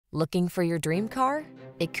Looking for your dream car?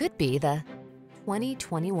 It could be the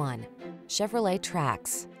 2021 Chevrolet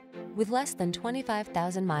Trax. With less than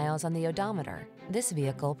 25,000 miles on the odometer, this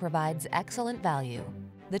vehicle provides excellent value.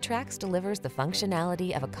 The Trax delivers the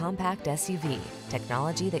functionality of a compact SUV,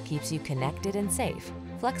 technology that keeps you connected and safe,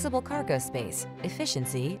 flexible cargo space,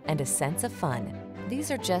 efficiency, and a sense of fun.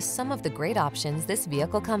 These are just some of the great options this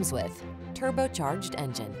vehicle comes with: turbocharged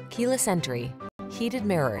engine, keyless entry, heated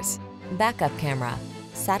mirrors, backup camera,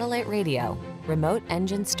 satellite radio, remote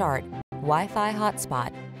engine start, Wi-Fi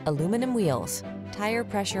hotspot, aluminum wheels, tire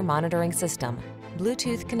pressure monitoring system,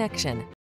 Bluetooth connection,